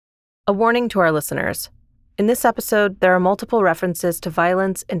A warning to our listeners. In this episode, there are multiple references to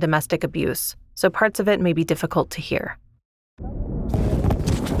violence and domestic abuse, so parts of it may be difficult to hear.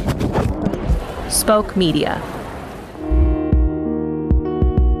 Spoke Media.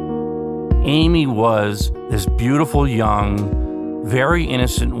 Amy was this beautiful, young, very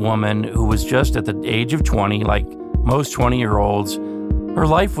innocent woman who was just at the age of 20, like most 20-year-olds. Her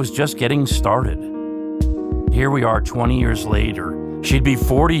life was just getting started. Here we are 20 years later. She'd be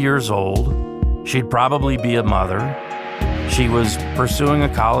 40 years old. She'd probably be a mother. She was pursuing a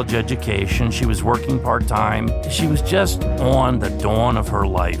college education. She was working part-time. She was just on the dawn of her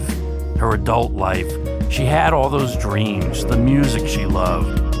life, her adult life. She had all those dreams, the music she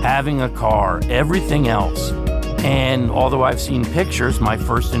loved, having a car, everything else. And although I've seen pictures, my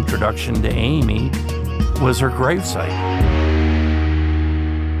first introduction to Amy was her gravesite.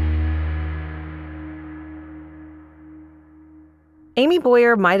 Amy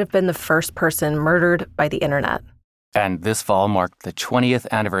Boyer might have been the first person murdered by the internet. And this fall marked the 20th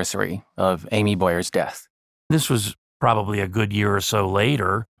anniversary of Amy Boyer's death. This was probably a good year or so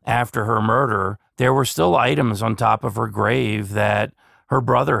later. After her murder, there were still items on top of her grave that her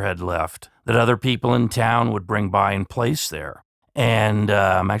brother had left, that other people in town would bring by and place there. And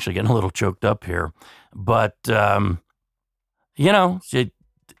I'm actually getting a little choked up here. But, 20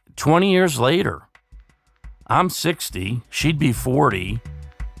 years later, I'm 60, she'd be 40,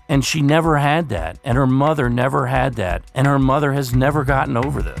 and she never had that. And her mother never had that. And her mother has never gotten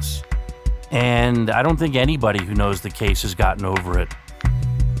over this. And I don't think anybody who knows the case has gotten over it.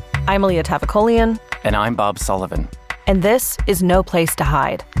 I'm Aaliyah Tavakolian. And I'm Bob Sullivan. And this is No Place to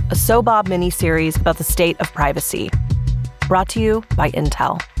Hide, a So Bob mini-series about the state of privacy. Brought to you by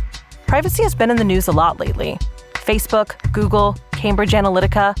Intel. Privacy has been in the news a lot lately. Facebook, Google, Cambridge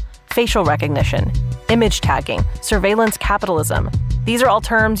Analytica, facial recognition, image tagging, surveillance capitalism. These are all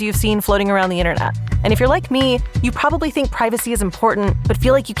terms you've seen floating around the internet. And if you're like me, you probably think privacy is important, but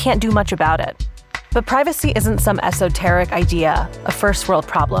feel like you can't do much about it. But privacy isn't some esoteric idea, a first world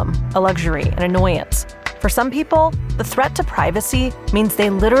problem, a luxury, an annoyance. For some people, the threat to privacy means they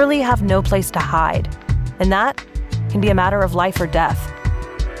literally have no place to hide. And that can be a matter of life or death.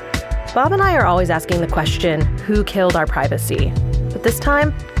 Bob and I are always asking the question, who killed our privacy? But this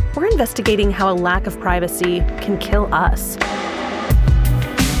time, we're investigating how a lack of privacy can kill us.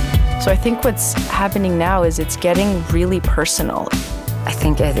 So I think what's happening now is it's getting really personal. I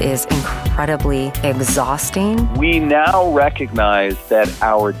think it is incredibly exhausting. We now recognize that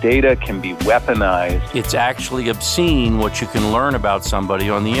our data can be weaponized. It's actually obscene what you can learn about somebody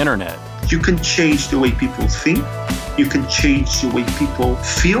on the internet. You can change the way people think, you can change the way people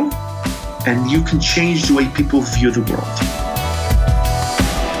feel, and you can change the way people view the world.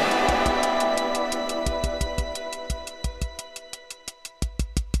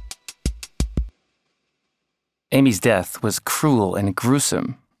 Amy's death was cruel and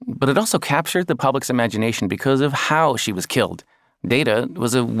gruesome, but it also captured the public's imagination because of how she was killed. Data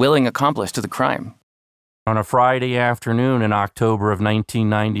was a willing accomplice to the crime. On a Friday afternoon in October of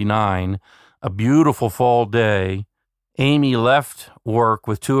 1999, a beautiful fall day, Amy left work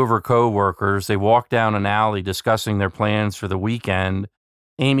with two of her co-workers. They walked down an alley discussing their plans for the weekend.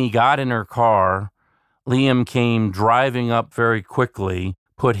 Amy got in her car. Liam came driving up very quickly,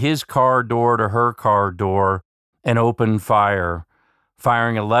 put his car door to her car door, and opened fire,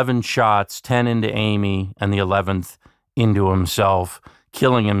 firing 11 shots, 10 into Amy and the 11th into himself,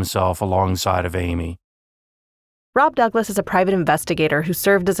 killing himself alongside of Amy. Rob Douglas is a private investigator who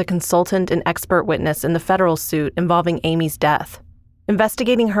served as a consultant and expert witness in the federal suit involving Amy's death.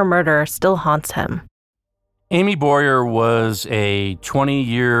 Investigating her murder still haunts him. Amy Boyer was a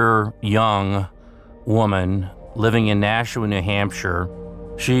 20-year young woman living in Nashua, New Hampshire.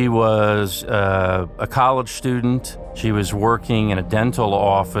 She was a college student. She was working in a dental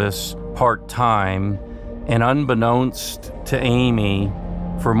office part-time. And unbeknownst to Amy,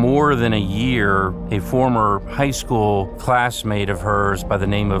 for more than a year, a former high school classmate of hers by the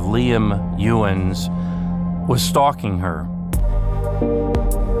name of Liam Ewens was stalking her.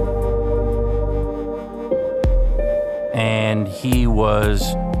 And he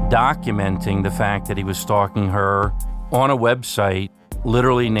was documenting the fact that he was stalking her on a website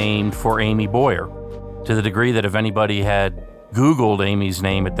literally named for Amy Boyer, to the degree that if anybody had Googled Amy's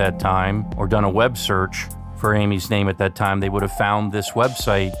name at that time or done a web search for Amy's name at that time, they would have found this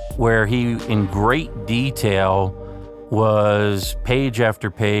website where he, in great detail, was page after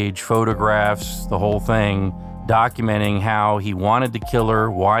page, photographs, the whole thing, documenting how he wanted to kill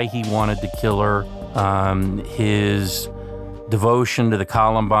her, why he wanted to kill her, his devotion to the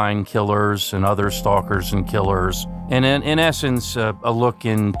Columbine killers and other stalkers and killers. And in essence, a look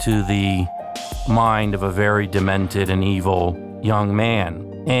into the mind of a very demented and evil young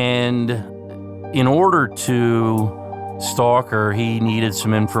man. And in order to stalk her, he needed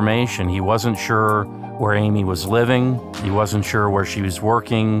some information. He wasn't sure where Amy was living. He wasn't sure where she was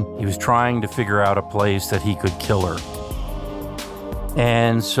working. He was trying to figure out a place that he could kill her.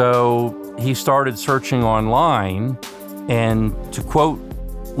 And so he started searching online, and to quote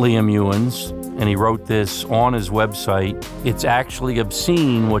Liam Ewens, and he wrote this on his website, it's actually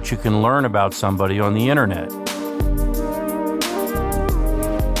obscene what you can learn about somebody on the internet.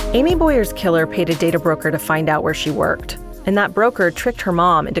 Amy Boyer's killer paid a data broker to find out where she worked. And that broker tricked her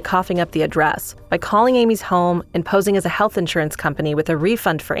mom into coughing up the address by calling Amy's home and posing as a health insurance company with a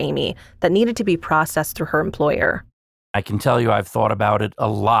refund for Amy that needed to be processed through her employer. I can tell you I've thought about it a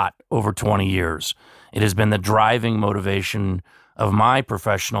lot over 20 years. It has been the driving motivation of my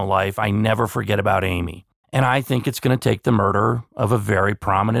professional life. I never forget about Amy. And I think it's going to take the murder of a very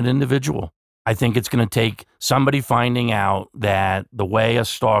prominent individual. I think it's going to take somebody finding out that the way a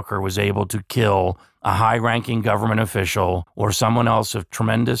stalker was able to kill a high-ranking government official or someone else of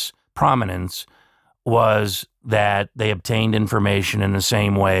tremendous prominence was that they obtained information in the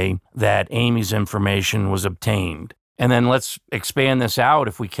same way that Amy's information was obtained. And then let's expand this out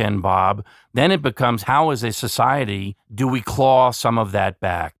if we can, Bob. Then it becomes, how as a society do we claw some of that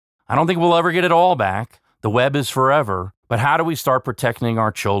back? I don't think we'll ever get it all back. The web is forever. But how do we start protecting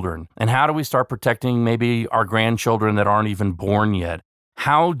our children? And how do we start protecting maybe our grandchildren that aren't even born yet?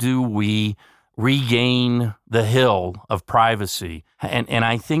 How do we regain the hill of privacy? And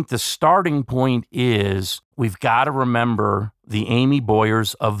I think the starting point is we've got to remember the Amy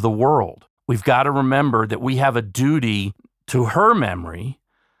Boyers of the world. We've got to remember that we have a duty to her memory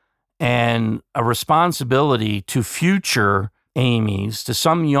and a responsibility to future Amy's, to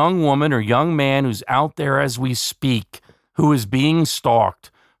some young woman or young man who's out there as we speak, who is being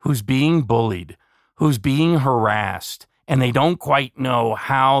stalked, who's being bullied, who's being harassed, and they don't quite know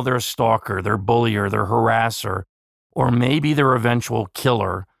how their stalker, their bullier, their harasser, or maybe their eventual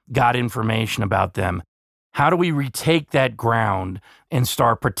killer got information about them. How do we retake that ground and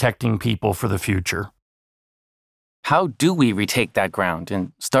start protecting people for the future? How do we retake that ground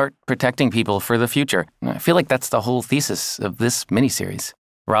and start protecting people for the future? I feel like that's the whole thesis of this miniseries.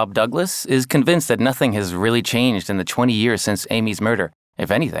 Rob Douglas is convinced that nothing has really changed in the 20 years since Amy's murder.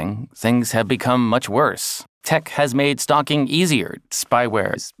 If anything, things have become much worse. Tech has made stalking easier.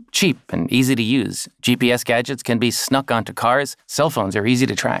 Spyware is cheap and easy to use. GPS gadgets can be snuck onto cars. Cell phones are easy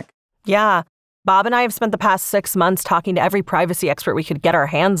to track. Yeah. Bob and I have spent the past 6 months talking to every privacy expert we could get our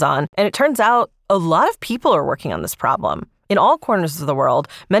hands on, and it turns out a lot of people are working on this problem. In all corners of the world,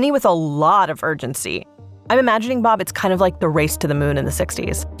 many with a lot of urgency. I'm imagining, Bob, it's kind of like the race to the moon in the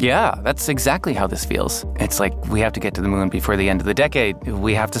 60s. Yeah, that's exactly how this feels. It's like we have to get to the moon before the end of the decade.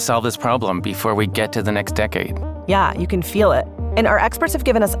 We have to solve this problem before we get to the next decade. Yeah, you can feel it. And our experts have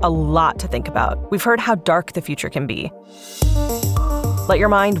given us a lot to think about. We've heard how dark the future can be. Let your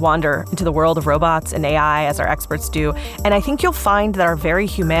mind wander into the world of robots and AI, as our experts do, and I think you'll find that our very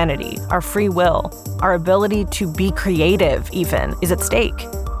humanity, our free will, our ability to be creative even, is at stake.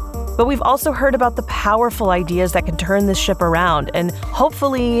 But we've also heard about the powerful ideas that can turn this ship around and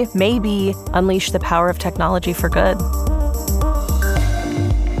hopefully, maybe, unleash the power of technology for good.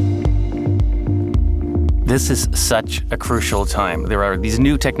 This is such a crucial time. There are these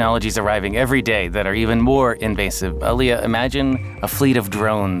new technologies arriving every day that are even more invasive. Aaliyah, imagine a fleet of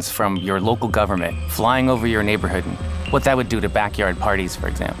drones from your local government flying over your neighborhood and what that would do to backyard parties, for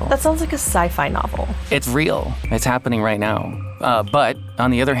example. That sounds like a sci-fi novel. It's real. It's happening right now. But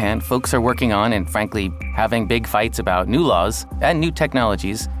on the other hand, folks are working on and frankly having big fights about new laws and new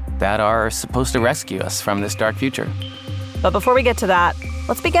technologies that are supposed to rescue us from this dark future. But before we get to that,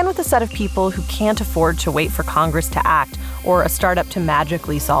 let's begin with a set of people who can't afford to wait for Congress to act or a startup to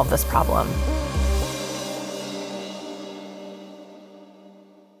magically solve this problem.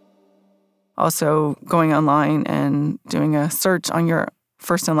 Also, going online and doing a search on your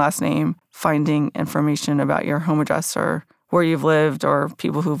first and last name, finding information about your home address or where you've lived or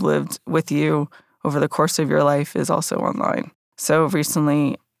people who've lived with you over the course of your life is also online. So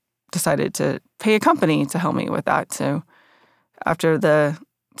recently decided to pay a company to help me with that. So after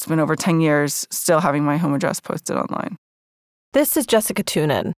it's been over 10 years, still having my home address posted online. This is Jessica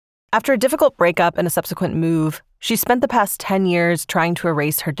Tunin. After a difficult breakup and a subsequent move, she spent the past 10 years trying to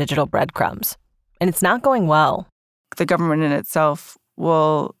erase her digital breadcrumbs. And it's not going well. The government in itself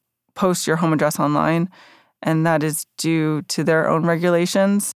will post your home address online, and that is due to their own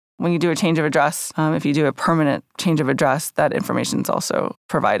regulations. When you do a change of address, if you do a permanent change of address, that information is also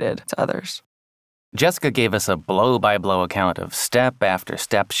provided to others. Jessica gave us a blow-by-blow account of step after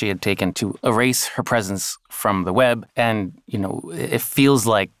step she had taken to erase her presence from the web. And, it feels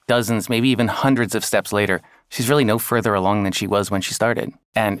like dozens, maybe even hundreds of steps later, she's really no further along than she was when she started.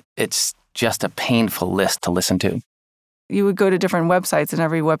 And it's just a painful list to listen to. You would go to different websites, and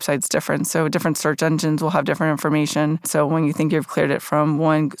every website's different. So different search engines will have different information. So when you think you've cleared it from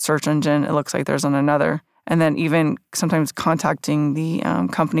one search engine, it looks like there's on another. And then even sometimes contacting the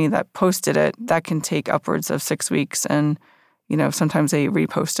company that posted it, that can take upwards of 6 weeks. And, sometimes they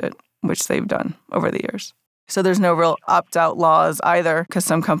repost it, which they've done over the years. So there's no real opt-out laws either, because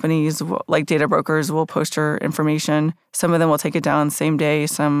some companies, like data brokers, will post your information. Some of them will take it down same day,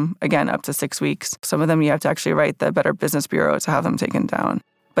 some, again, up to 6 weeks. Some of them you have to actually write the Better Business Bureau to have them taken down.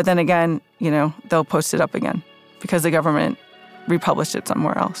 But then again, they'll post it up again because the government republished it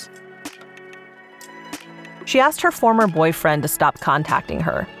somewhere else. She asked her former boyfriend to stop contacting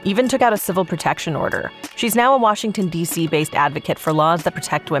her, even took out a civil protection order. She's now a Washington, D.C.-based advocate for laws that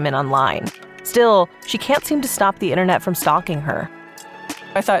protect women online. Still, she can't seem to stop the internet from stalking her.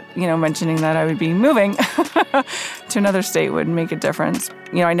 I thought, mentioning that I would be moving to another state would make a difference.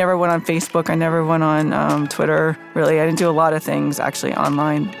 I never went on Facebook. I never went on Twitter. Really, I didn't do a lot of things actually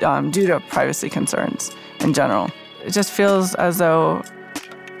online due to privacy concerns in general. It just feels as though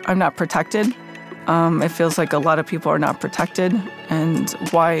I'm not protected. It feels like a lot of people are not protected. And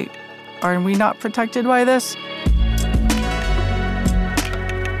why are we not protected by this?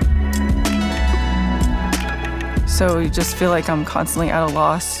 So you just feel like I'm constantly at a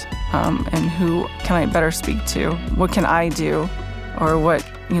loss. And who can I better speak to? What can I do? Or what,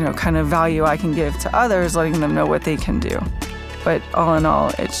 kind of value I can give to others, letting them know what they can do. But all in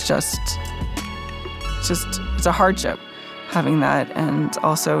all, it's a hardship having that. And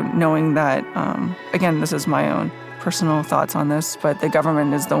also knowing that, again, this is my own personal thoughts on this, but the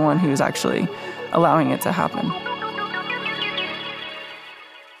government is the one who's actually allowing it to happen.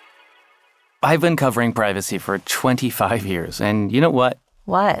 I've been covering privacy for 25 years, and you know what?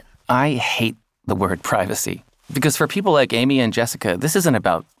 What? I hate the word privacy. Because for people like Amy and Jessica, this isn't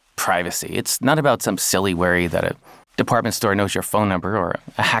about privacy. It's not about some silly worry that a department store knows your phone number or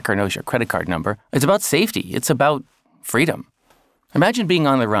a hacker knows your credit card number. It's about safety. It's about freedom. Imagine being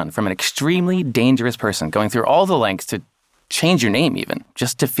on the run from an extremely dangerous person, going through all the lengths to change your name even,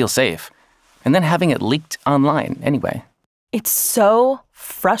 just to feel safe, and then having it leaked online anyway. It's so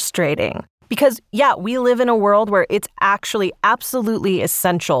frustrating. Because, we live in a world where it's actually absolutely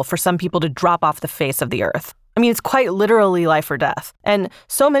essential for some people to drop off the face of the earth. I mean, it's quite literally life or death. And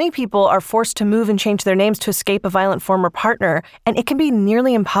so many people are forced to move and change their names to escape a violent former partner, and it can be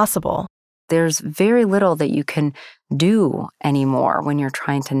nearly impossible. There's very little that you can do anymore when you're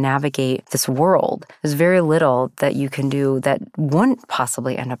trying to navigate this world. There's very little that you can do that wouldn't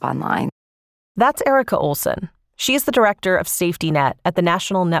possibly end up online. That's Erica Olson. She's the director of Safety Net at the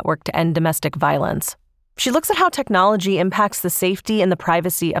National Network to End Domestic Violence. She looks at how technology impacts the safety and the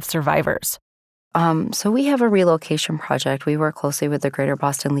privacy of survivors. So we have a relocation project. We work closely with the Greater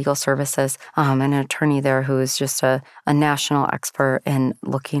Boston Legal Services, an attorney there who is just a national expert in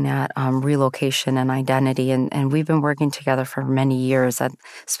looking at relocation and identity. And we've been working together for many years,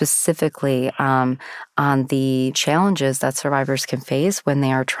 specifically on the challenges that survivors can face when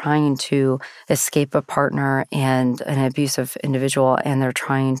they are trying to escape a partner and an abusive individual, and they're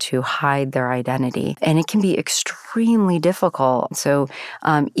trying to hide their identity. And it can be extremely difficult. So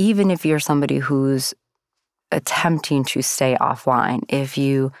even if you're somebody who's attempting to stay offline, if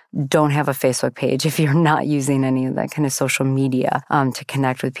you don't have a Facebook page, if you're not using any of that kind of social media to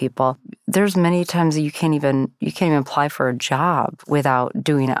connect with people, there's many times that you can't even apply for a job without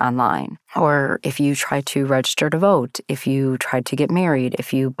doing it online. Or if you try to register to vote, if you try to get married,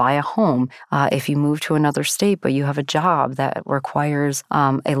 if you buy a home, if you move to another state but you have a job that requires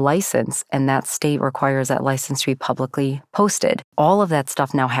a license and that state requires that license to be publicly posted, all of that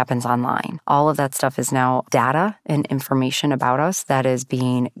stuff now happens online. All of that stuff is now data and information about us that is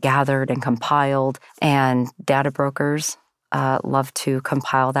being gathered and compiled, and data brokers love to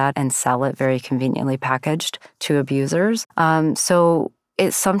compile that and sell it very conveniently packaged to abusers. So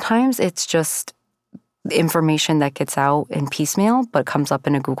sometimes it's just information that gets out in piecemeal but comes up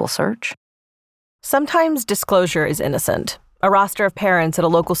in a Google search. Sometimes disclosure is innocent. A roster of parents at a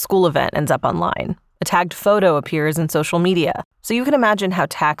local school event ends up online. A tagged photo appears in social media. So you can imagine how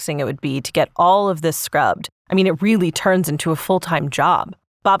taxing it would be to get all of this scrubbed. I mean, it really turns into a full-time job.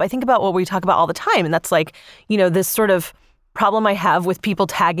 Bob, I think about what we talk about all the time, and that's like, this sort of problem I have with people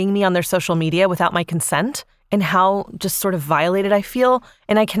tagging me on their social media without my consent. and how just sort of violated I feel.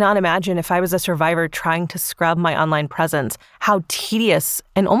 And I cannot imagine if I was a survivor trying to scrub my online presence, how tedious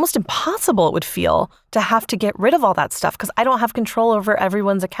and almost impossible it would feel to have to get rid of all that stuff because I don't have control over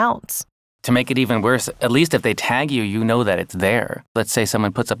everyone's accounts. To make it even worse, at least if they tag you, you know that it's there. Let's say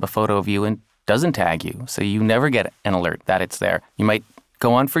someone puts up a photo of you and doesn't tag you, so you never get an alert that it's there. You might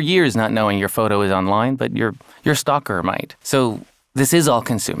go on for years not knowing your photo is online, but your stalker might. So this is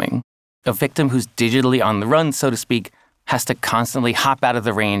all-consuming. A victim who's digitally on the run, so to speak, has to constantly hop out of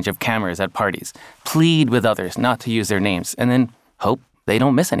the range of cameras at parties, plead with others not to use their names, and then hope they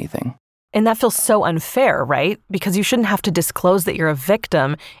don't miss anything. And that feels so unfair, right? Because you shouldn't have to disclose that you're a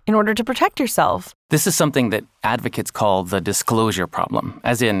victim in order to protect yourself. This is something that advocates call the disclosure problem,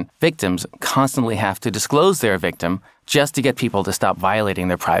 as in victims constantly have to disclose they're a victim just to get people to stop violating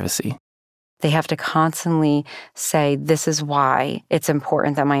their privacy. They have to constantly say, this is why it's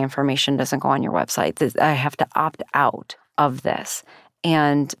important that my information doesn't go on your website. I have to opt out of this.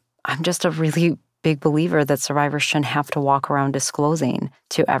 And I'm just a really big believer that survivors shouldn't have to walk around disclosing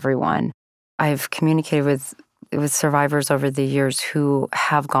to everyone. I've communicated with survivors over the years who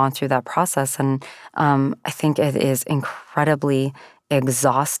have gone through that process, and I think it is incredibly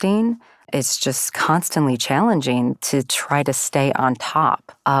exhausting. It's just constantly challenging to try to stay on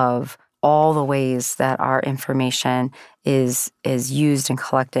top of all the ways that our information is used and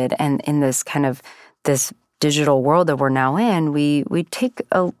collected. And in this kind of this digital world that we're now in, we take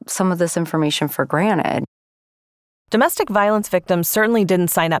some of this information for granted. Domestic violence victims certainly didn't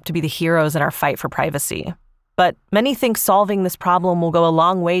sign up to be the heroes in our fight for privacy. But many think solving this problem will go a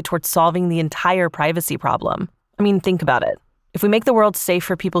long way towards solving the entire privacy problem. I mean, think about it. If we make the world safe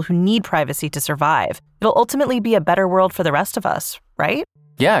for people who need privacy to survive, it'll ultimately be a better world for the rest of us, right?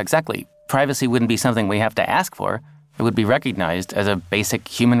 Yeah, exactly. Privacy wouldn't be something we have to ask for. It would be recognized as a basic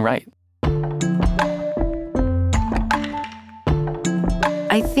human right.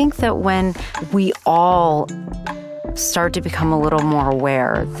 I think that when we all start to become a little more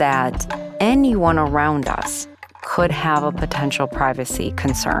aware that anyone around us could have a potential privacy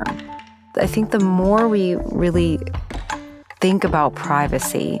concern, I think the more we really think about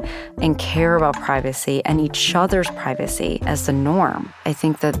privacy and care about privacy and each other's privacy as the norm, I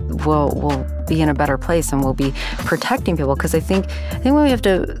think that we'll be in a better place and we'll be protecting people. Because I think what we have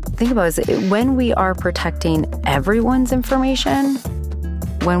to think about is when we are protecting everyone's information,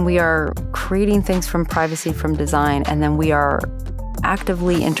 when we are creating things from privacy, from design, and then we are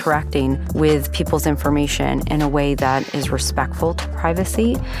actively interacting with people's information in a way that is respectful to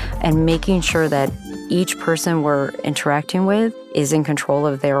privacy and making sure that each person we're interacting with is in control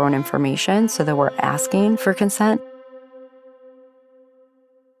of their own information so that we're asking for consent.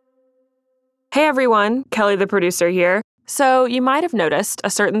 Hey everyone, Kelly the producer here. So you might have noticed a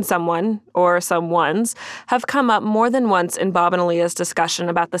certain someone, or someones, have come up more than once in Bob and Aaliyah's discussion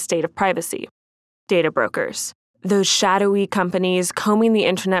about the state of privacy. Data brokers. Those shadowy companies combing the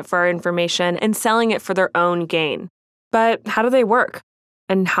internet for our information and selling it for their own gain. But how do they work?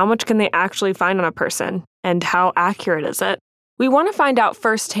 And how much can they actually find on a person? And how accurate is it? We want to find out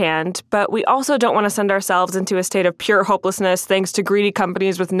firsthand, but we also don't want to send ourselves into a state of pure hopelessness thanks to greedy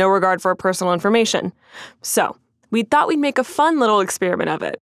companies with no regard for our personal information. So, we thought we'd make a fun little experiment of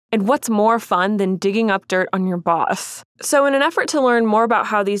it. And what's more fun than digging up dirt on your boss? So in an effort to learn more about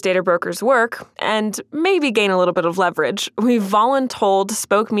how these data brokers work, and maybe gain a little bit of leverage, we voluntold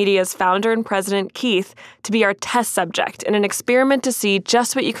Spoke Media's founder and president, Keith, to be our test subject in an experiment to see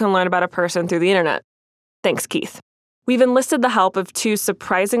just what you can learn about a person through the internet. Thanks, Keith. We've enlisted the help of two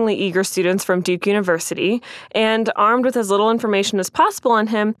surprisingly eager students from Duke University, and armed with as little information as possible on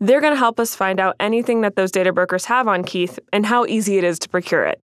him, they're going to help us find out anything that those data brokers have on Keith and how easy it is to procure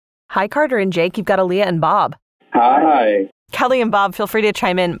it. Hi, Carter and Jake. You've got Aaliyah and Bob. Hi. Kelly and Bob, feel free to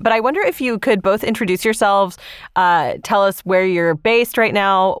chime in. But I wonder if you could both introduce yourselves, tell us where you're based right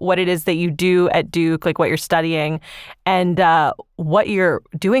now, what it is that you do at Duke, like what you're studying, and what you're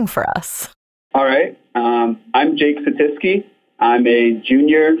doing for us. All right. I'm Jake Satisky. I'm a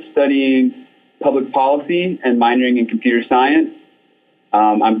junior studying public policy and minoring in computer science.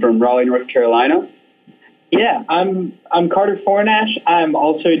 I'm from Raleigh, North Carolina. Yeah, I'm Carter Fornash. I'm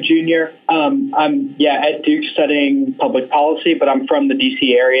also a junior. I'm at Duke studying public policy, but I'm from the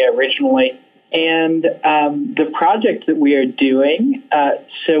DC area originally. And the project that we are doing,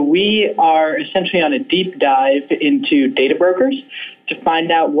 so we are essentially on a deep dive into data brokers to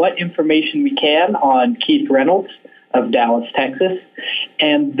find out what information we can on Keith Reynolds of Dallas, Texas,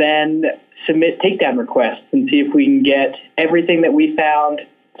 and then submit takedown requests and see if we can get everything that we found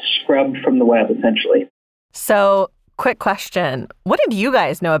scrubbed from the web, essentially. So quick question. What did you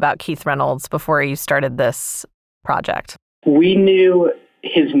guys know about Keith Reynolds before you started this project? We knew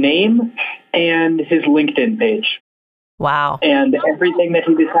his name and his LinkedIn page. Wow. And everything that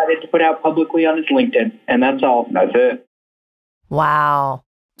he decided to put out publicly on his LinkedIn. And that's all. That's it. Wow.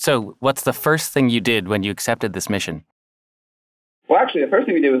 So what's the first thing you did when you accepted this mission? Well, actually, the first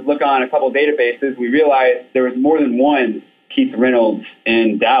thing we did was look on a couple of databases. We realized there was more than one Keith Reynolds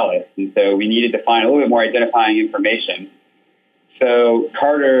in Dallas, and so we needed to find a little bit more identifying information. So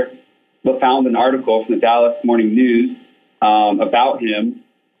Carter found an article from the Dallas Morning News about him,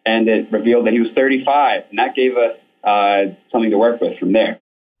 and it revealed that he was 35, and that gave us something to work with from there.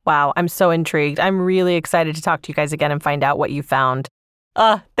 Wow, I'm so intrigued. I'm really excited to talk to you guys again and find out what you found.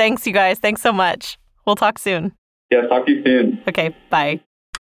 Thanks, you guys. Thanks so much. We'll talk soon. Yeah, talk to you soon. Okay, bye.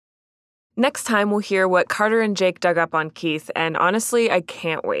 Next time, we'll hear what Carter and Jake dug up on Keith, and honestly, I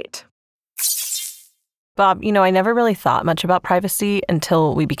can't wait. Bob, I never really thought much about privacy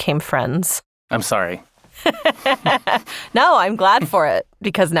until we became friends. I'm sorry. No, I'm glad for it,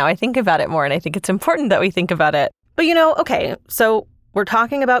 because now I think about it more, and I think it's important that we think about it. But okay, so we're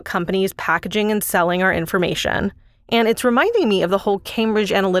talking about companies packaging and selling our information, and it's reminding me of the whole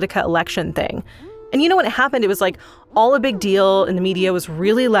Cambridge Analytica election thing. And when it happened, it was like all a big deal, and the media was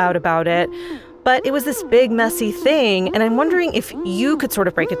really loud about it. But it was this big, messy thing, and I'm wondering if you could sort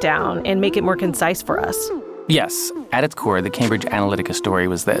of break it down and make it more concise for us. Yes. At its core, the Cambridge Analytica story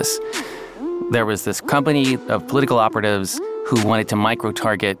was this. There was this company of political operatives who wanted to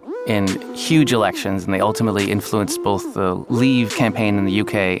micro-target in huge elections, and they ultimately influenced both the Leave campaign in the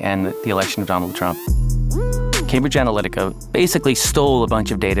UK and the election of Donald Trump. Cambridge Analytica basically stole a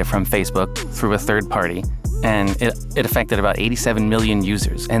bunch of data from Facebook through a third party, and it affected about 87 million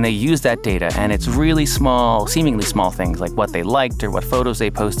users. And they used that data, and it's really small, seemingly small things like what they liked or what photos they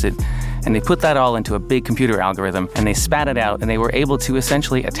posted, and they put that all into a big computer algorithm, and they spat it out, and they were able to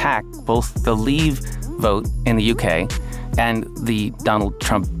essentially attack both the Leave vote in the UK and the Donald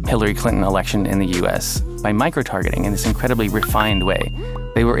Trump-Hillary Clinton election in the US by micro-targeting in this incredibly refined way.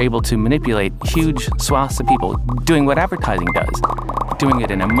 They were able to manipulate huge swaths of people, doing what advertising does, doing it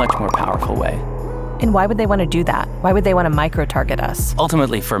in a much more powerful way. And why would they want to do that? Why would they want to micro-target us?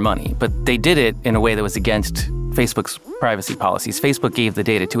 Ultimately for money, but they did it in a way that was against Facebook's privacy policies. Facebook gave the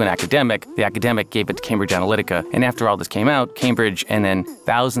data to an academic. The academic gave it to Cambridge Analytica. And after all this came out, Cambridge and then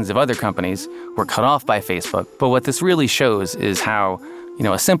thousands of other companies were cut off by Facebook. But what this really shows is how,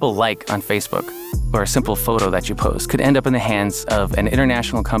 a simple like on Facebook or a simple photo that you post could end up in the hands of an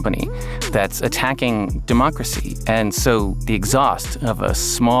international company that's attacking democracy. And so the exhaust of a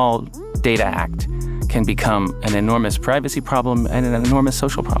small data act can become an enormous privacy problem and an enormous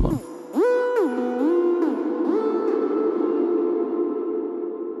social problem.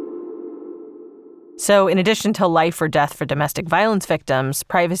 So in addition to life or death for domestic violence victims,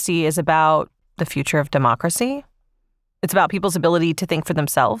 privacy is about the future of democracy. It's about people's ability to think for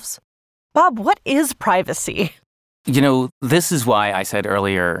themselves. Bob, what is privacy? This is why I said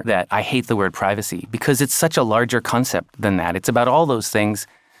earlier that I hate the word privacy, because it's such a larger concept than that. It's about all those things,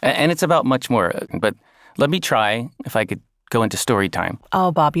 and it's about much more. But let me try, if I could go into story time.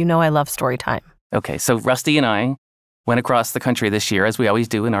 Oh, Bob, I love story time. Okay, so Rusty and I went across the country this year, as we always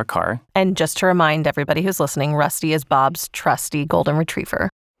do in our car. And just to remind everybody who's listening, Rusty is Bob's trusty golden retriever.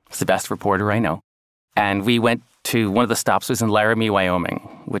 He's the best reporter I know. And we went to one of the stops was in Laramie, Wyoming,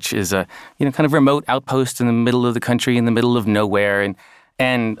 which is a kind of remote outpost in the middle of the country, in the middle of nowhere.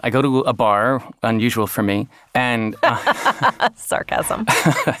 And I go to a bar, unusual for me, and sarcasm,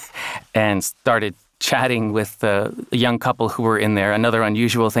 and started chatting with a young couple who were in there. Another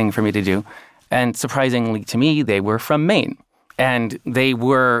unusual thing for me to do, and surprisingly to me, they were from Maine. And they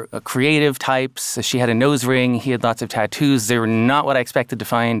were creative types. She had a nose ring. He had lots of tattoos. They were not what I expected to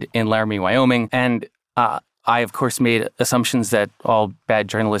find in Laramie, Wyoming. And I, of course, made assumptions that all bad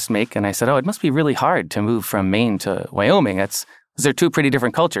journalists make. And I said, it must be really hard to move from Maine to Wyoming. They're two pretty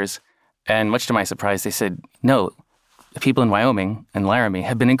different cultures. And much to my surprise, they said, no, the people in Wyoming and Laramie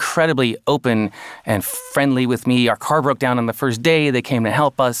have been incredibly open and friendly with me. Our car broke down on the first day. They came to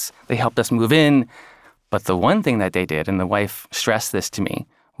help us. They helped us move in. But the one thing that they did, and the wife stressed this to me,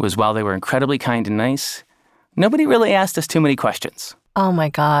 was while they were incredibly kind and nice, nobody really asked us too many questions. Oh my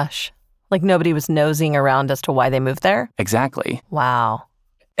gosh. Like nobody was nosing around as to why they moved there? Exactly. Wow.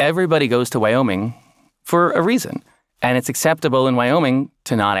 Everybody goes to Wyoming for a reason. And it's acceptable in Wyoming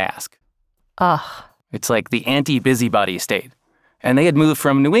to not ask. Ugh. It's like the anti-busybody state. And they had moved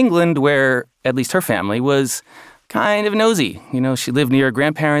from New England, where at least her family was kind of nosy. She lived near her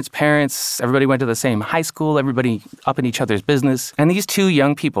grandparents, parents. Everybody went to the same high school. Everybody up in each other's business. And these two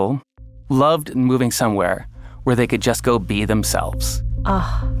young people loved moving somewhere where they could just go be themselves.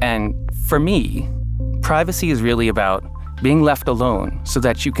 And for me, privacy is really about being left alone so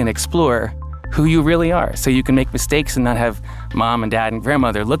that you can explore who you really are, so you can make mistakes and not have mom and dad and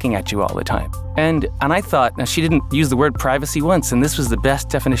grandmother looking at you all the time. And I thought, now she didn't use the word privacy once, and this was the best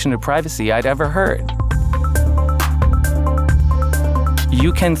definition of privacy I'd ever heard.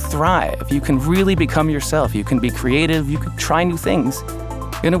 You can thrive, you can really become yourself, you can be creative, you can try new things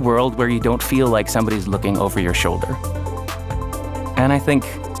in a world where you don't feel like somebody's looking over your shoulder. And I think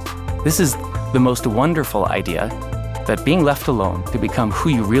this is the most wonderful idea, that being left alone to become who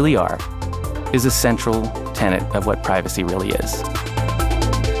you really are is a central tenet of what privacy really is.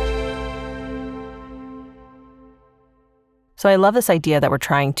 So I love this idea that we're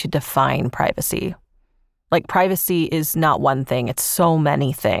trying to define privacy. Like, privacy is not one thing, it's so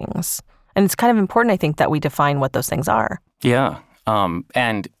many things. And it's kind of important, I think, that we define what those things are. Yeah.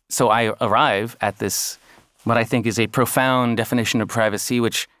 And so I arrive at this, what I think is a profound definition of privacy,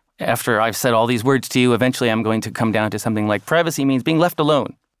 which after I've said all these words to you, eventually I'm going to come down to something like privacy means being left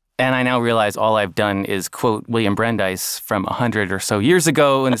alone. And I now realize all I've done is quote William Brandeis from 100 or so years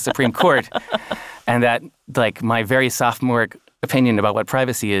ago in the Supreme Court. And that, like, my very sophomoric opinion about what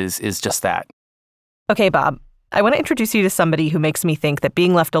privacy is just that. Okay, Bob, I want to introduce you to somebody who makes me think that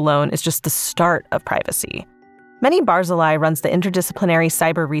being left alone is just the start of privacy. Meni Barzilai runs the Interdisciplinary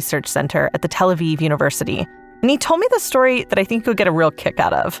Cyber Research Center at the Tel Aviv University. And he told me this story that I think you'll get a real kick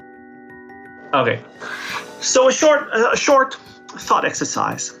out of. Okay. So a short thought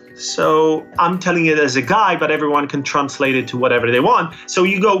exercise. So I'm telling it as a guy, but everyone can translate it to whatever they want. So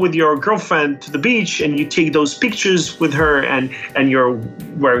you go with your girlfriend to the beach and you take those pictures with her, and you're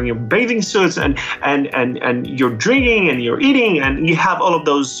wearing your bathing suits and you're drinking and you're eating, and you have all of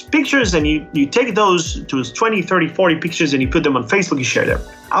those pictures, and you take those 20, 30, 40 pictures and you put them on Facebook, you share them.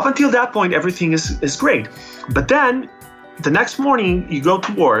 Up until that point, everything is great. But then the next morning, you go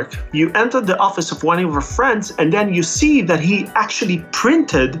to work, you enter the office of one of your friends, and then you see that he actually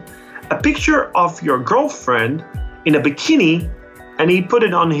printed a picture of your girlfriend in a bikini, and he put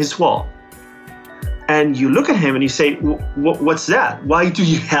it on his wall. And you look at him and you say, what's that? Why do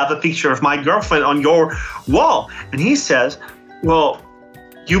you have a picture of my girlfriend on your wall? And he says, well,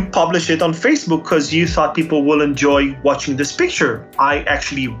 you publish it on Facebook because you thought people will enjoy watching this picture. I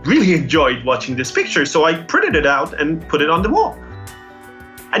actually really enjoyed watching this picture, so I printed it out and put it on the wall.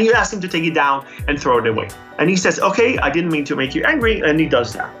 And you ask him to take it down and throw it away. And he says, okay, I didn't mean to make you angry, and he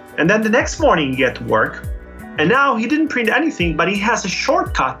does that. And then the next morning you get to work, and now he didn't print anything, but he has a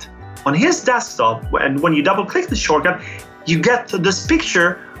shortcut on his desktop, and when you double-click the shortcut, you get this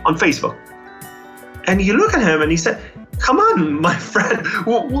picture on Facebook. And you look at him and he said, come on, my friend,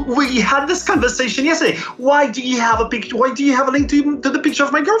 we had this conversation yesterday. Why do you have a picture? Why do you have a link to the picture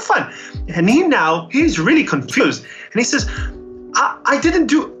of my girlfriend? And he's really confused. And he says, I didn't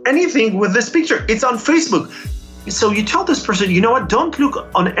do anything with this picture. It's on Facebook. So you tell this person, you know what, don't look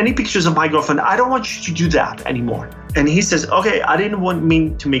on any pictures of my girlfriend. I don't want you to do that anymore. And he says, okay, I didn't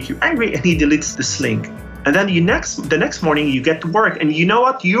mean to make you angry. And he deletes this link. And then the next morning you get to work, and you know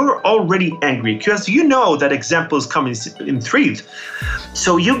what? You're already angry because you know that examples come in threes.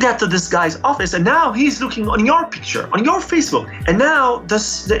 So you get to this guy's office, and now he's looking on your picture, on your Facebook. And now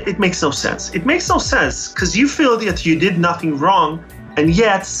it makes no sense. It makes no sense because you feel that you did nothing wrong, and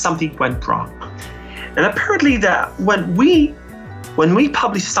yet something went wrong. And apparently that when we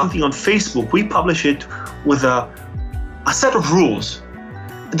publish something on Facebook, we publish it with a set of rules.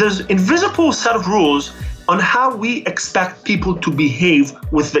 There's an invisible set of rules on how we expect people to behave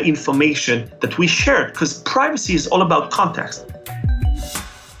with the information that we share, because privacy is all about context.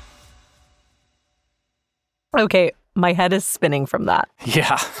 Okay, my head is spinning from that.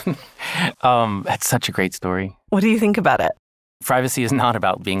 Yeah, that's such a great story. What do you think about it? Privacy is not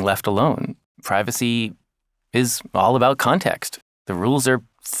about being left alone. Privacy is all about context. The rules are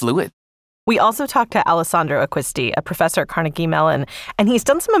fluid. We also talked to Alessandro Acquisti, a professor at Carnegie Mellon, and he's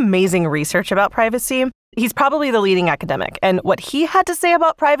done some amazing research about privacy. He's probably the leading academic, and what he had to say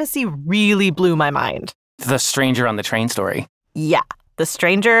about privacy really blew my mind. The stranger on the train story. Yeah, the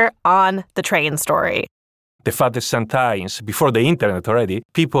stranger on the train story. The fact that sometimes, before the internet already,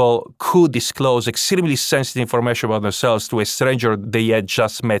 people could disclose extremely sensitive information about themselves to a stranger they had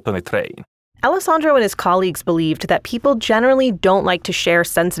just met on a train. Alessandro and his colleagues believed that people generally don't like to share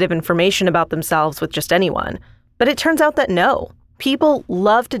sensitive information about themselves with just anyone. But it turns out that no, people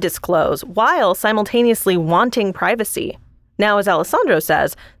love to disclose while simultaneously wanting privacy. Now, as Alessandro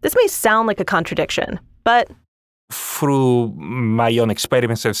says, this may sound like a contradiction, but through my own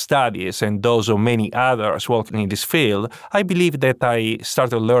experiments and studies and those of many others working in this field, I believe that I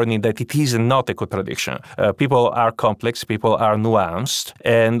started learning that it is not a contradiction. People are complex, people are nuanced,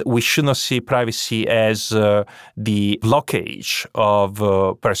 and we should not see privacy as the blockage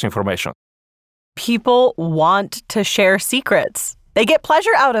of personal information. People want to share secrets. They get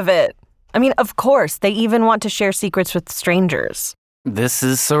pleasure out of it. I mean, of course, they even want to share secrets with strangers. This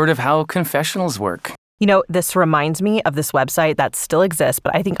is sort of how confessionals work. You know, this reminds me of this website that still exists,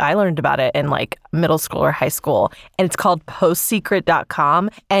 but I think I learned about it in like middle school or high school. And it's called postsecret.com.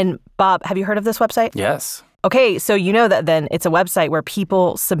 And Bob, have you heard of this website? Yes. Okay, so you know that then it's a website where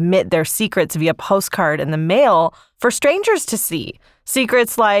people submit their secrets via postcard in the mail for strangers to see.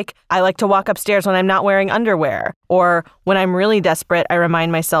 Secrets like, I like to walk upstairs when I'm not wearing underwear, or when I'm really desperate, I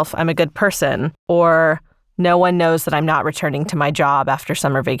remind myself I'm a good person, or no one knows that I'm not returning to my job after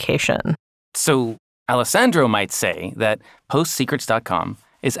summer vacation. So Alessandro might say that postsecrets.com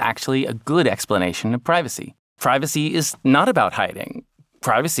is actually a good explanation of privacy. Privacy is not about hiding.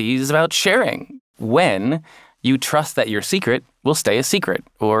 Privacy is about sharing. When you trust that your secret will stay a secret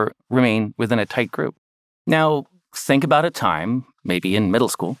or remain within a tight group. Now, think about a time, maybe in middle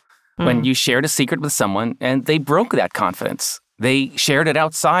school, when you shared a secret with someone and they broke that confidence. They shared it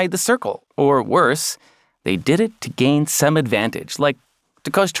outside the circle. Or worse, they did it to gain some advantage, like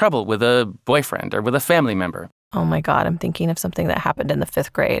to cause trouble with a boyfriend or with a family member. Oh my God, I'm thinking of something that happened in the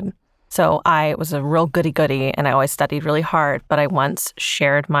 5th grade. So I was a real goody-goody and I always studied really hard, but I once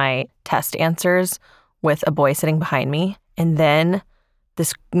shared my test answers with a boy sitting behind me. And then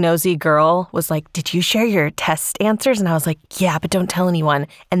this nosy girl was like, did you share your test answers? And I was like, yeah, but don't tell anyone.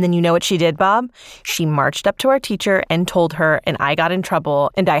 And then you know what she did, Bob? She marched up to our teacher and told her, and I got in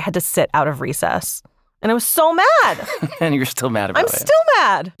trouble and I had to sit out of recess. And I was so mad. And you're still mad about it. I'm still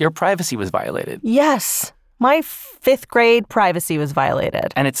mad. Your privacy was violated. Yes. My 5th grade privacy was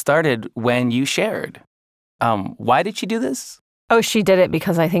violated. And it started when you shared. Why did she do this? Oh, she did it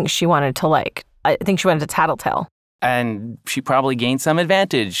because I think she wanted to tattletale. And she probably gained some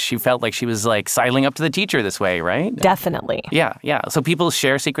advantage. She felt like she was like sidling up to the teacher this way, right? Definitely. Yeah. So people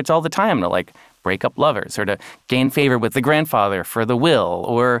share secrets all the time to like break up lovers or to gain favor with the grandfather for the will.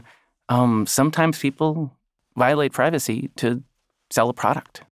 Or sometimes people violate privacy to sell a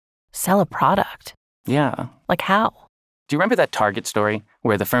product. Sell a product? Yeah. Like how? Do you remember that Target story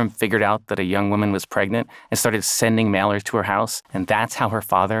where the firm figured out that a young woman was pregnant and started sending mailers to her house, and that's how her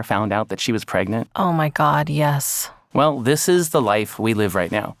father found out that she was pregnant? Oh my God, yes. Well, this is the life we live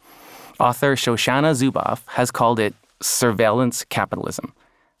right now. Author Shoshana Zuboff has called it surveillance capitalism.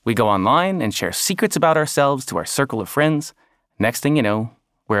 We go online and share secrets about ourselves to our circle of friends. Next thing you know,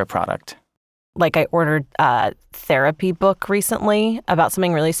 we're a product. Like I ordered a therapy book recently about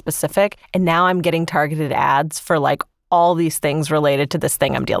something really specific, and now I'm getting targeted ads for like all these things related to this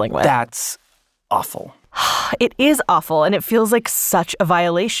thing I'm dealing with. That's awful. It is awful, and it feels like such a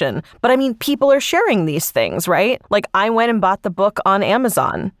violation. But I mean, people are sharing these things, right? Like I went and bought the book on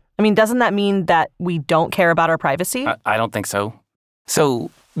Amazon. I mean, doesn't that mean that we don't care about our privacy? I don't think so.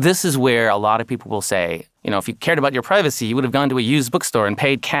 So this is where a lot of people will say, if you cared about your privacy, you would have gone to a used bookstore and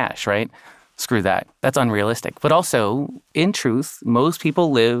paid cash, right? Screw that. That's unrealistic. But also, in truth, most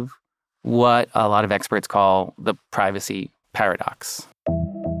people live what a lot of experts call the privacy paradox.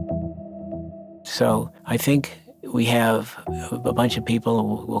 So I think we have a bunch of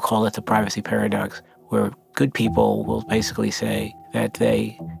people, we'll call it the privacy paradox, where good people will basically say that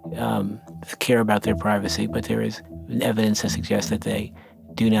they care about their privacy, but there is evidence that suggests that they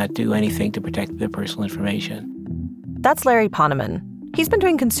do not do anything to protect their personal information. That's Larry Poneman. He's been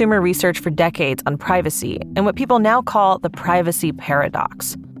doing consumer research for decades on privacy and what people now call the privacy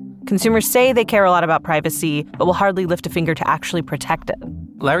paradox. Consumers say they care a lot about privacy, but will hardly lift a finger to actually protect it.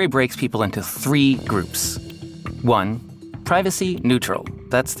 Larry breaks people into 3 groups. 1, privacy neutral.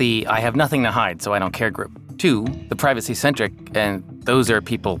 That's the I have nothing to hide, so I don't care group. 2, the privacy centric, and those are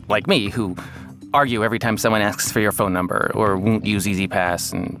people like me who argue every time someone asks for your phone number or won't use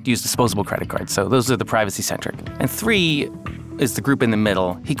EasyPass and use disposable credit cards. So those are the privacy centric. And 3 is the group in the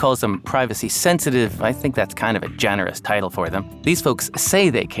middle. He calls them privacy sensitive. I think that's kind of a generous title for them. These folks say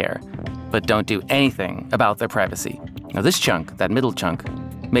they care, but don't do anything about their privacy. Now this chunk, that middle chunk,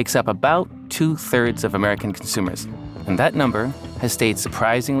 makes up about 2/3 of American consumers. And that number has stayed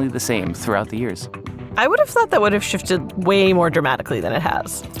surprisingly the same throughout the years. I would have thought that would have shifted way more dramatically than it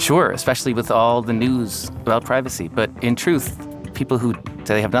has. Sure, especially with all the news about privacy. But in truth, people who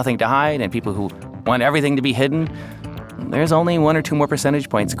say they have nothing to hide and people who want everything to be hidden, there's only 1 or 2 more percentage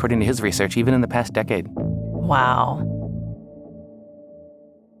points, according to his research, even in the past decade. Wow.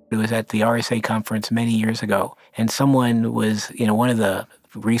 It was at the RSA conference many years ago. And someone was, one of the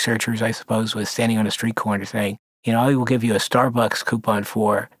researchers, I suppose, was standing on a street corner saying, I will give you a Starbucks coupon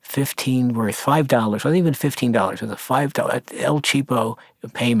for worth $5, wasn't even $15. It was a $5 El Cheapo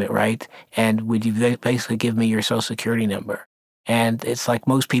payment, right? And would you basically give me your social security number? And it's like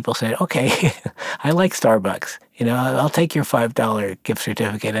most people said, okay, I like Starbucks. I'll take your $5 gift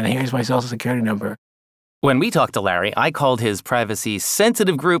certificate and here's my social security number. When we talked to Larry, I called his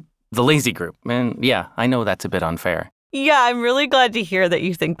privacy-sensitive group the lazy group. And yeah, I know that's a bit unfair. Yeah, I'm really glad to hear that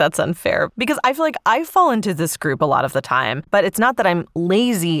you think that's unfair because I feel like I fall into this group a lot of the time. But it's not that I'm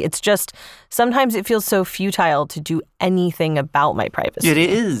lazy. It's just sometimes it feels so futile to do anything about my privacy. It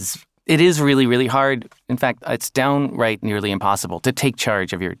is. It is really, really hard. In fact, it's downright nearly impossible to take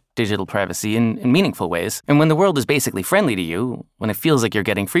charge of your digital privacy in meaningful ways. And when the world is basically friendly to you, when it feels like you're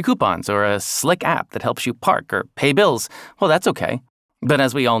getting free coupons or a slick app that helps you park or pay bills, well, that's okay. But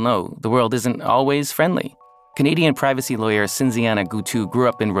as we all know, the world isn't always friendly. Canadian privacy lawyer Cinziana Gutu grew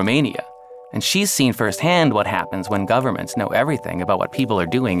up in Romania, and she's seen firsthand what happens when governments know everything about what people are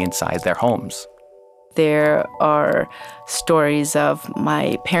doing inside their homes. There are stories of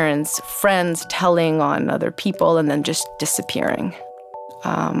my parents' friends telling on other people and then just disappearing.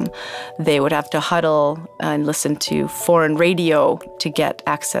 They would have to huddle and listen to foreign radio to get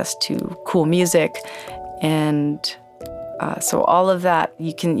access to cool music. And so all of that,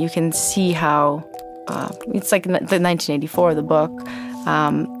 you can see how it's like the 1984, the book.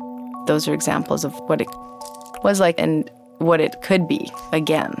 Those are examples of what it was like and what it could be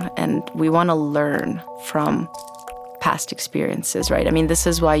again. And we want to learn from past experiences, right? I mean, this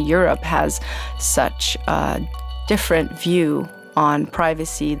is why Europe has such a different view on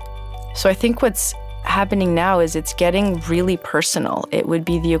privacy. So I think what's happening now is it's getting really personal. It would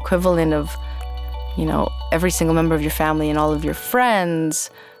be the equivalent of, every single member of your family and all of your friends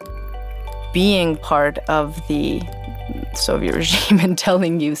being part of the Soviet regime and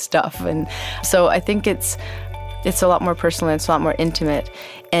telling you stuff. And so I think it's a lot more personal and it's a lot more intimate.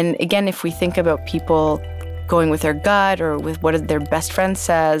 And again, if we think about people going with their gut or with what their best friend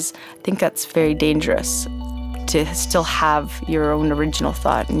says, I think that's very dangerous to still have your own original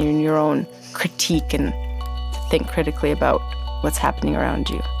thought and your own critique and to think critically about what's happening around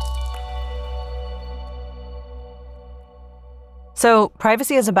you. So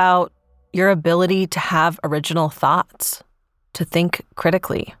privacy is about your ability to have original thoughts, to think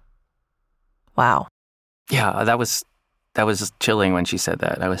critically. Wow. Yeah, that was just chilling when she said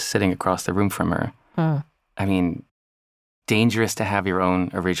that. I was sitting across the room from her. I mean, dangerous to have your own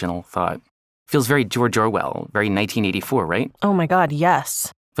original thought. Feels very George Orwell, very 1984, right? Oh my God,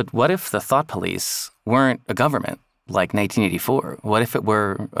 yes. But what if the thought police weren't a government like 1984? What if it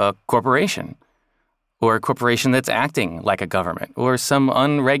were a corporation? Or a corporation that's acting like a government? Or some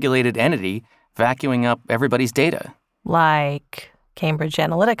unregulated entity vacuuming up everybody's data? Like Cambridge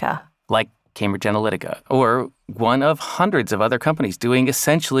Analytica. Like Cambridge Analytica, or one of hundreds of other companies doing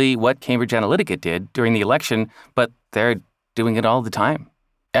essentially what Cambridge Analytica did during the election, but they're doing it all the time.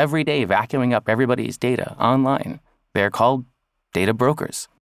 Every day, vacuuming up everybody's data online. They're called data brokers.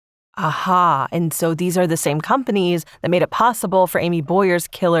 Aha, and so these are the same companies that made it possible for Amy Boyer's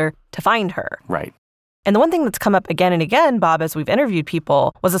killer to find her. Right. And the one thing that's come up again and again, Bob, as we've interviewed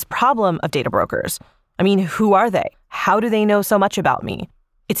people, was this problem of data brokers. I mean, who are they? How do they know so much about me?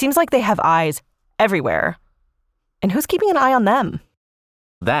 It seems like they have eyes everywhere. And who's keeping an eye on them?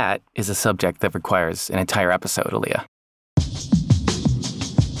 That is a subject that requires an entire episode, Aaliyah.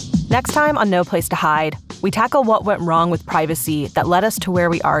 Next time on No Place to Hide, we tackle what went wrong with privacy that led us to where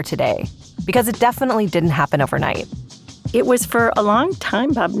we are today. Because it definitely didn't happen overnight. It was for a long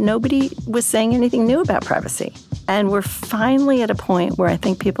time, Bob. Nobody was saying anything new about privacy. And we're finally at a point where I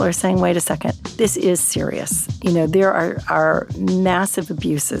think people are saying, wait a second, this is serious. There are massive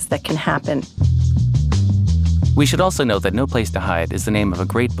abuses that can happen. We should also note that No Place to Hide is the name of a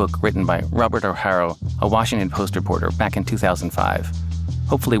great book written by Robert O'Hara, a Washington Post reporter, back in 2005.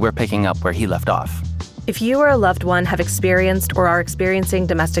 Hopefully we're picking up where he left off. If you or a loved one have experienced or are experiencing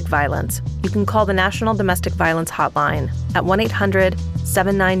domestic violence, you can call the National Domestic Violence Hotline at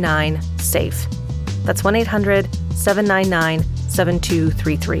 1-800-799-SAFE. That's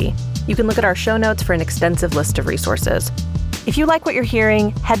 1-800-799-7233. You can look at our show notes for an extensive list of resources. If you like what you're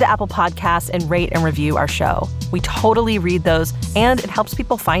hearing, head to Apple Podcasts and rate and review our show. We totally read those, and it helps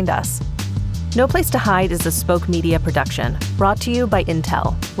people find us. No Place to Hide is a Spoke Media production, brought to you by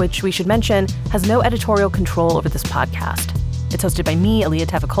Intel, which we should mention has no editorial control over this podcast. It's hosted by me, Aaliyah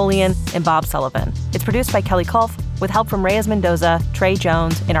Tevakolian, and Bob Sullivan. It's produced by Kelly Kulf, with help from Reyes Mendoza, Trey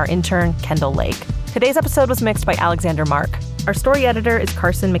Jones, and our intern, Kendall Lake. Today's episode was mixed by Alexander Mark. Our story editor is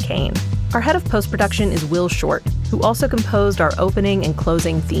Carson McCain. Our head of post-production is Will Short, who also composed our opening and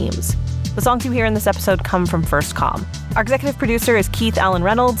closing themes. The songs you hear in this episode come from First Comm. Our executive producer is Keith Allen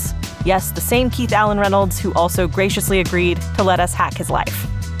Reynolds. Yes, the same Keith Allen Reynolds who also graciously agreed to let us hack his life.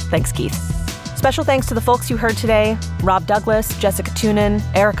 Thanks, Keith. Special thanks to the folks you heard today: Rob Douglas, Jessica Tunin,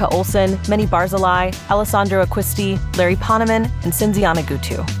 Erica Olson, Meni Barzilai, Alessandro Acquisti, Larry Poneman, and Cinziana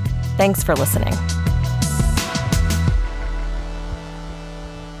Gutu. Thanks for listening.